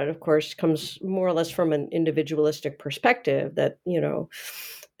about it, of course, comes more or less from an individualistic perspective that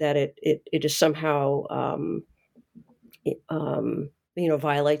that it is somehow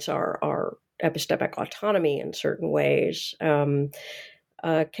violates our epistemic autonomy in certain ways. Can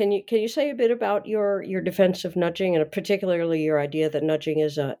you say a bit about your defense of nudging, and particularly your idea that nudging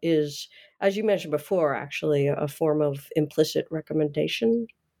is, as you mentioned before, actually a form of implicit recommendation?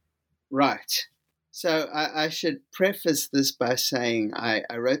 Right. So I should preface this by saying I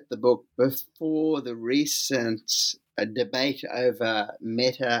wrote the book before the recent debate over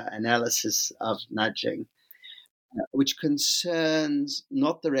meta-analysis of nudging, which concerns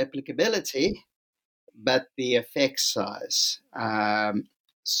not the replicability, but the effect size.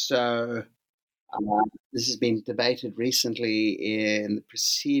 This has been debated recently in the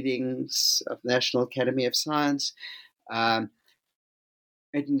proceedings of the National Academy of Science.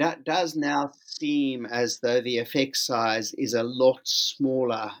 It does now seem as though the effect size is a lot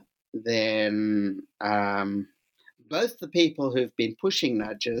smaller than both the people who've been pushing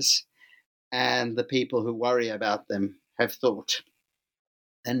nudges and the people who worry about them have thought,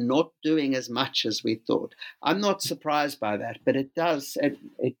 and not doing as much as we thought. I'm not surprised by that, but it does give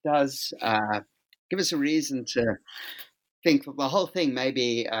us a reason to think that the whole thing may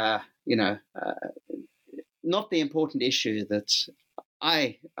be, not the important issue that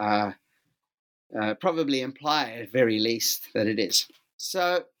I probably imply at very least that it is.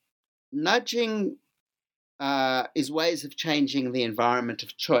 So nudging is ways of changing the environment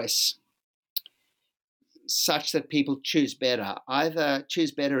of choice such that people choose better, either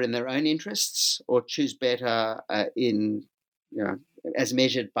choose better in their own interests or choose better as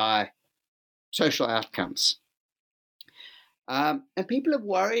measured by social outcomes. And people have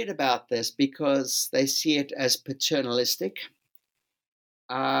worried about this because they see it as paternalistic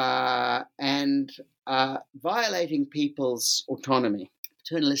and violating people's autonomy.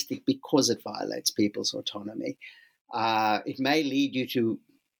 Paternalistic because it violates people's autonomy. It may lead you to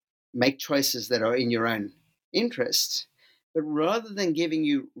make choices that are in your own interest, but rather than giving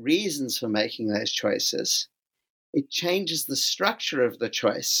you reasons for making those choices, it changes the structure of the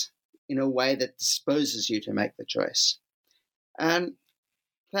choice in a way that disposes you to make the choice. And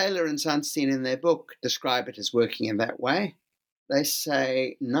Thaler and Sunstein in their book describe it as working in that way. They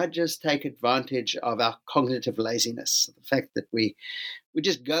say nudges take advantage of our cognitive laziness, the fact that we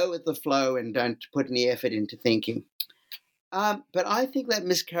just go with the flow and don't put any effort into thinking. But I think that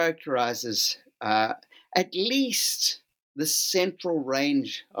mischaracterizes at least the central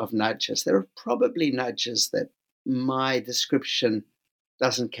range of nudges. There are probably nudges that my description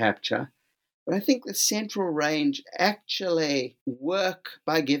doesn't capture, but I think the central range actually work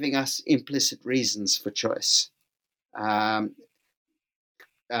by giving us implicit reasons for choice.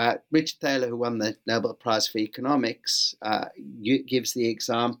 Richard Thaler, who won the Nobel Prize for Economics, gives the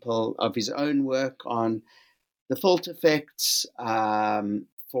example of his own work on default effects,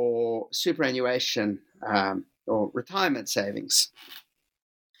 for superannuation or retirement savings.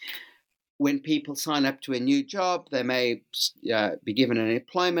 When people sign up to a new job, they may be given an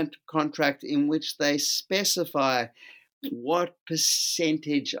employment contract in which they specify what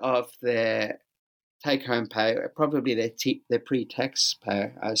percentage of their take-home pay, probably their pre-tax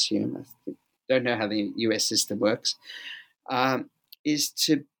pay, I assume. I don't know how the US system works, is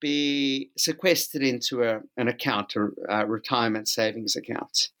to be sequestered into an account, a retirement savings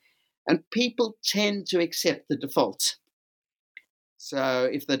account. And people tend to accept the default. So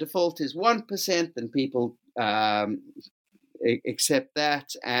if the default is 1%, then people accept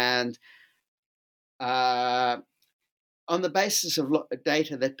that. And on the basis of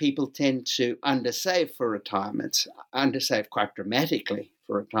data that people tend to undersave for retirement, undersave quite dramatically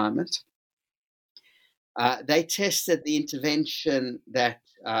for retirement, they tested the intervention that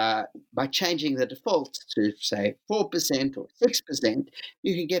by changing the default to, say, 4% or 6%,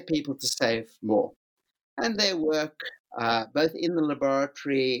 you can get people to save more. And their work, both in the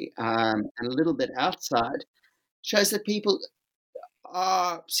laboratory and a little bit outside, shows that people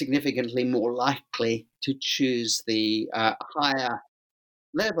are significantly more likely to choose the higher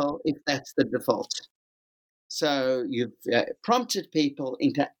level if that's the default. So you've prompted people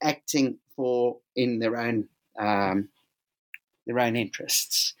into acting in their own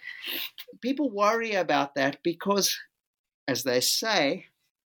interests. People worry about that because, as they say,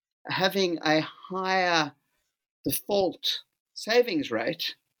 having a higher default savings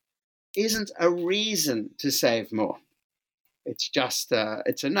rate isn't a reason to save more. It's just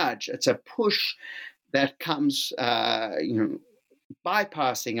it's a nudge. It's a push that comes,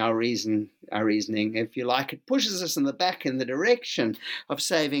 bypassing our reasoning, if you like. It pushes us in the back in the direction of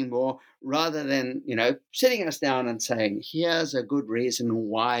saving more, rather than sitting us down and saying, "Here's a good reason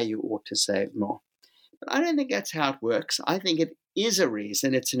why you ought to save more." But I don't think that's how it works. I think it is a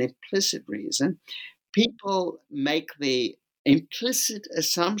reason. It's an implicit reason. People make the implicit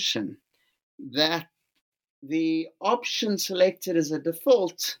assumption that the option selected as a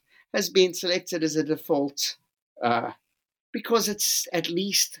default has been selected as a default because it's at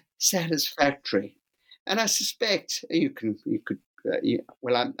least satisfactory. And I suspect here's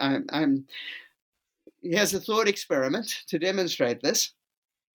a thought experiment to demonstrate this.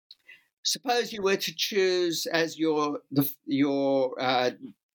 Suppose you were to choose as your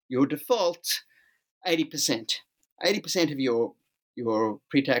default 80%. 80% of your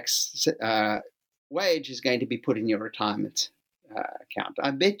pre-tax wage is going to be put in your retirement account.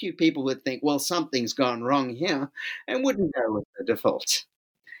 I bet you people would think, well, something's gone wrong here, and wouldn't go with the default.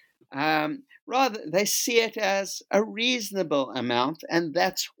 Rather, they see it as a reasonable amount, and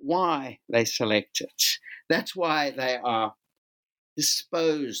that's why they select it. That's why they are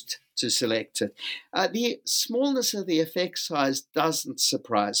disposed to select it. The smallness of the effect size doesn't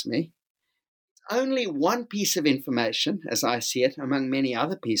surprise me. Only one piece of information, as I see it, among many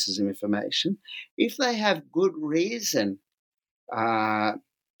other pieces of information. If they have good reason to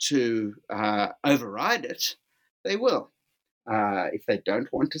override it, they will. If they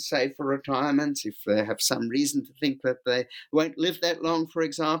don't want to save for retirement, if they have some reason to think that they won't live that long, for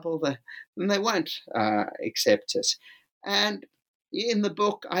example, then they won't accept it. And in the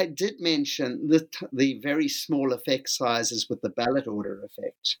book, I did mention the very small effect sizes with the ballot order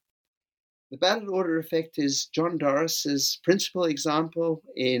effect. The ballot order effect is John Doris's principal example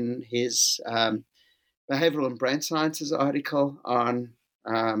in his Behavioral and Brain Sciences article on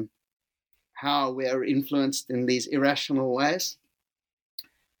how we are influenced in these irrational ways.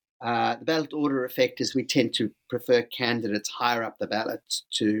 The ballot order effect is we tend to prefer candidates higher up the ballot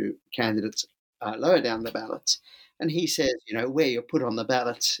to candidates lower down the ballot. And he says, where you're put on the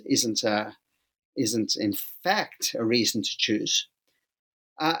ballot isn't in fact a reason to choose.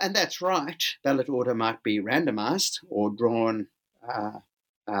 And that's right. Ballot order might be randomized or drawn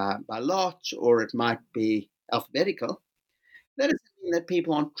by lot, or it might be alphabetical. That doesn't mean that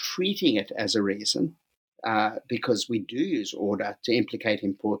people aren't treating it as a reason, because we do use order to implicate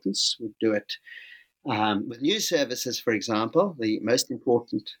importance. We do it with news services, for example. The most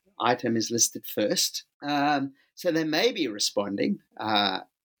important item is listed first. So they may be responding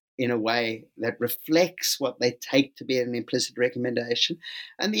in a way that reflects what they take to be an implicit recommendation.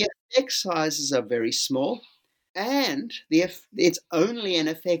 And the effect sizes are very small. And it's only an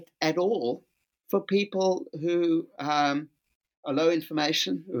effect at all for people who are low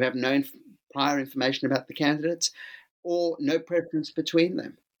information, who have no prior information about the candidates, or no preference between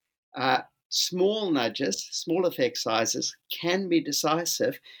them. Small nudges, small effect sizes can be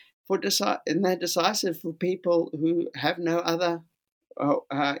decisive and they're decisive for people who have no other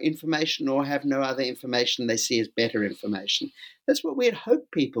information or have no other information they see as better information. That's what we'd hope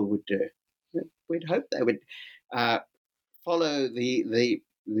people would do. We'd hope they would follow the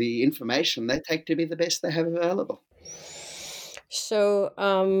information they take to be the best they have available. So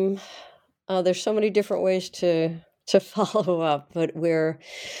there's so many different ways to follow up, but we're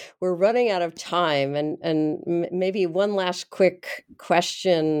running out of time, and maybe one last quick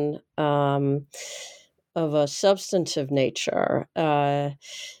question of a substantive nature.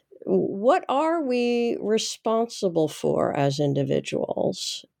 What are we responsible for as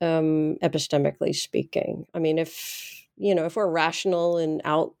individuals, epistemically speaking? I mean, if we're rational in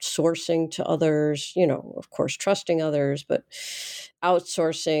outsourcing to others, of course, trusting others, but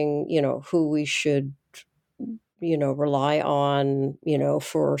outsourcing, who we should, rely on,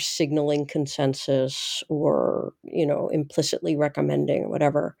 for signaling consensus or, implicitly recommending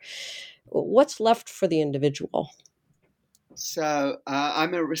whatever, what's left for the individual? So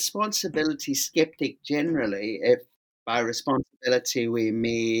I'm a responsibility skeptic generally. If by responsibility we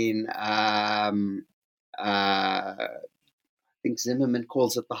mean, I think Zimmerman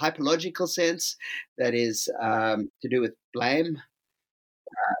calls it the hypological sense, that is to do with blame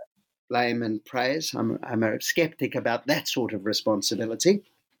and praise. I'm a skeptic about that sort of responsibility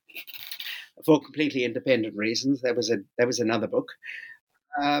for completely independent reasons. That was another book.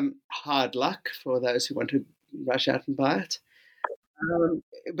 Hard luck for those who want to rush out and buy it.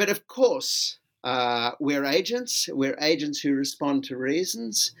 But of course, we're agents. We're agents who respond to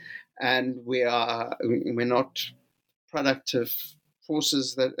reasons, and we're not product of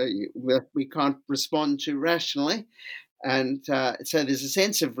forces that we can't respond to rationally. And so there's a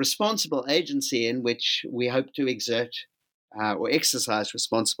sense of responsible agency in which we hope to exert or exercise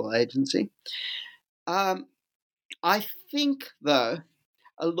responsible agency. I think, though,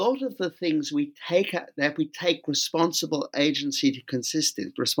 a lot of the things that we take responsible agency to consist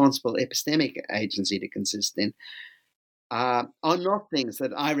in, responsible epistemic agency to consist in, are not things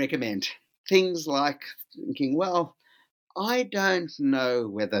that I recommend. Things like thinking, well, I don't know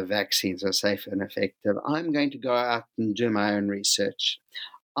whether vaccines are safe and effective. I'm going to go out and do my own research.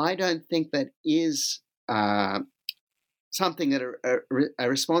 I don't think that is something that a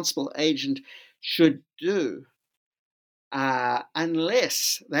responsible agent should do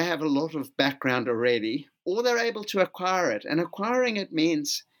unless they have a lot of background already or they're able to acquire it. And acquiring it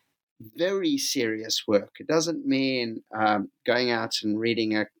means very serious work. It doesn't mean going out and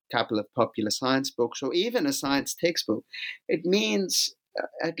reading a couple of popular science books or even a science textbook. It means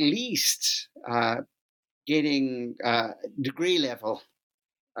at least getting degree level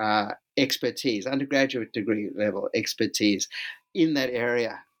expertise, undergraduate degree level expertise in that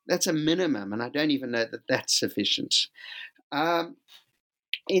area. That's a minimum, and I don't even know that that's sufficient.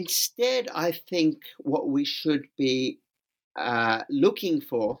 Instead, I think what we should be looking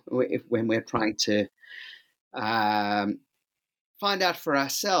for when we're trying to find out for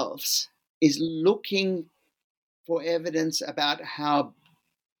ourselves is looking for evidence about how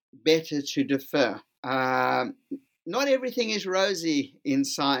better to defer. Not everything is rosy in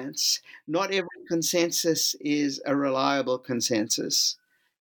science. Not every consensus is a reliable consensus.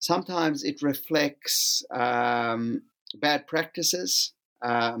 Sometimes it reflects bad practices.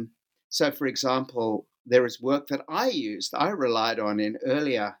 So, for example, there is work that I relied on in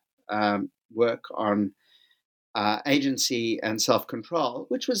earlier work on agency and self-control,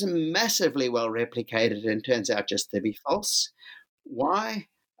 which was massively well replicated and turns out just to be false. Why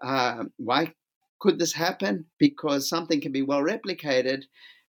could this happen? Because something can be well replicated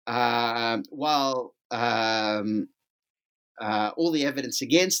while all the evidence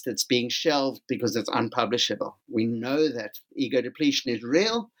against it's being shelved because it's unpublishable. We know that ego depletion is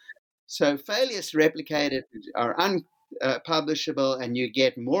real, so failures to replicate it are unpublishable, and you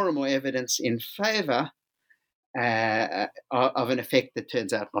get more and more evidence in favor of an effect that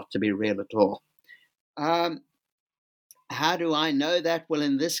turns out not to be real at all. How do I know that? Well,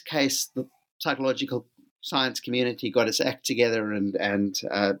 in this case, the psychological science community got its act together and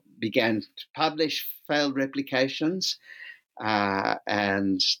began to publish failed replications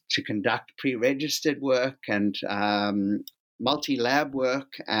and to conduct pre-registered work and multi-lab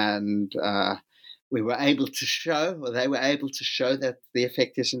work, and we were able to show, or they were able to show, that the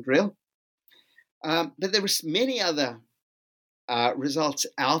effect isn't real. But there were many other results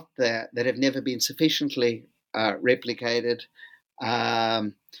out there that have never been sufficiently replicated.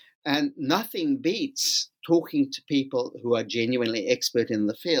 And nothing beats talking to people who are genuinely expert in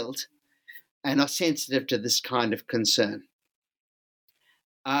the field and are sensitive to this kind of concern.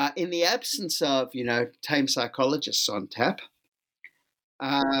 In the absence of, tame psychologists on tap,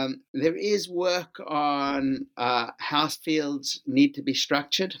 There is work on how fields need to be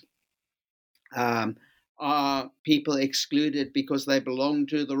structured. Are people excluded because they belong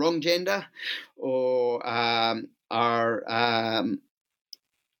to the wrong gender, or are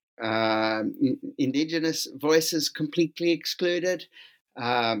indigenous voices completely excluded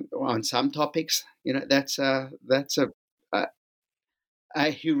on some topics? That's a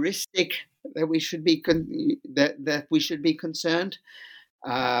heuristic that we should be that we should be concerned.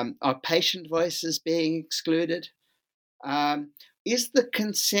 Are patient voices being excluded? Is the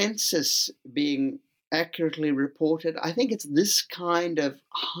consensus being accurately reported? I think it's this kind of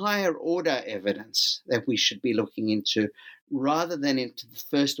higher order evidence that we should be looking into, rather than into the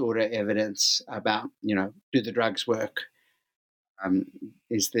first order evidence about, do the drugs work?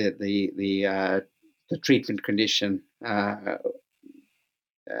 Is the treatment condition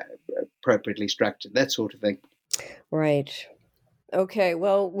appropriately structured? That sort of thing. Right. Okay,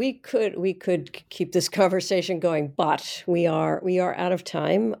 well, we could keep this conversation going, but we are out of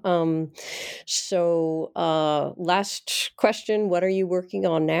time. So, last question: what are you working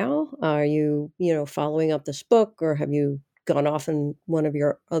on now? Are you following up this book, or have you gone off in one of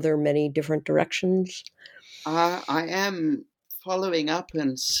your other many different directions? I am following up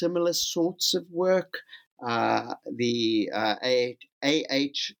in similar sorts of work. The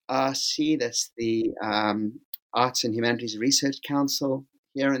AHRC, that's the Arts and Humanities Research Council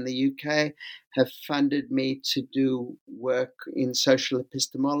here in the UK, have funded me to do work in social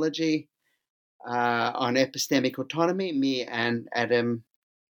epistemology on epistemic autonomy, me and Adam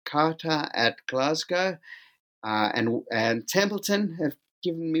Carter at Glasgow. And Templeton have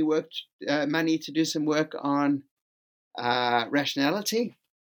given me money to do some work on rationality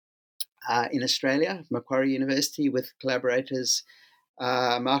in Australia, Macquarie University, with collaborators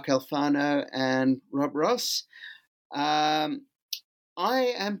Mark Alfano and Rob Ross. I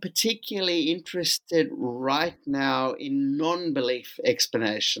am particularly interested right now in non-belief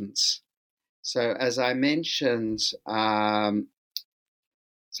explanations. So, as I mentioned,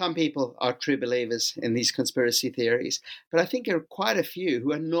 some people are true believers in these conspiracy theories, but I think there are quite a few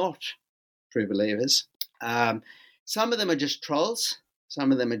who are not true believers. Some of them are just trolls.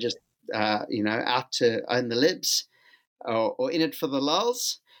 Some of them are just, out to own the libs or in it for the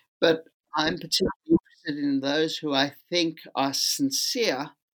lulz. But I'm particularly interested in those who I think are sincere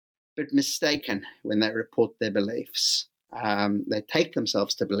but mistaken when they report their beliefs. They take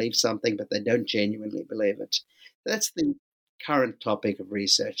themselves to believe something, but they don't genuinely believe it. That's the current topic of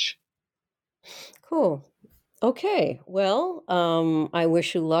research. Cool. Okay. Well, I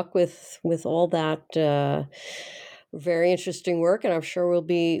wish you luck with all that very interesting work, and I'm sure we'll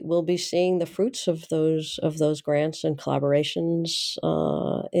be seeing the fruits of those grants and collaborations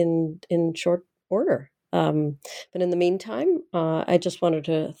in short order. But in the meantime, I just wanted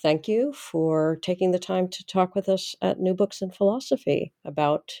to thank you for taking the time to talk with us at New Books in Philosophy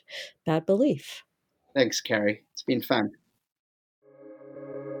about bad belief. Thanks, Carrie. It's been fun.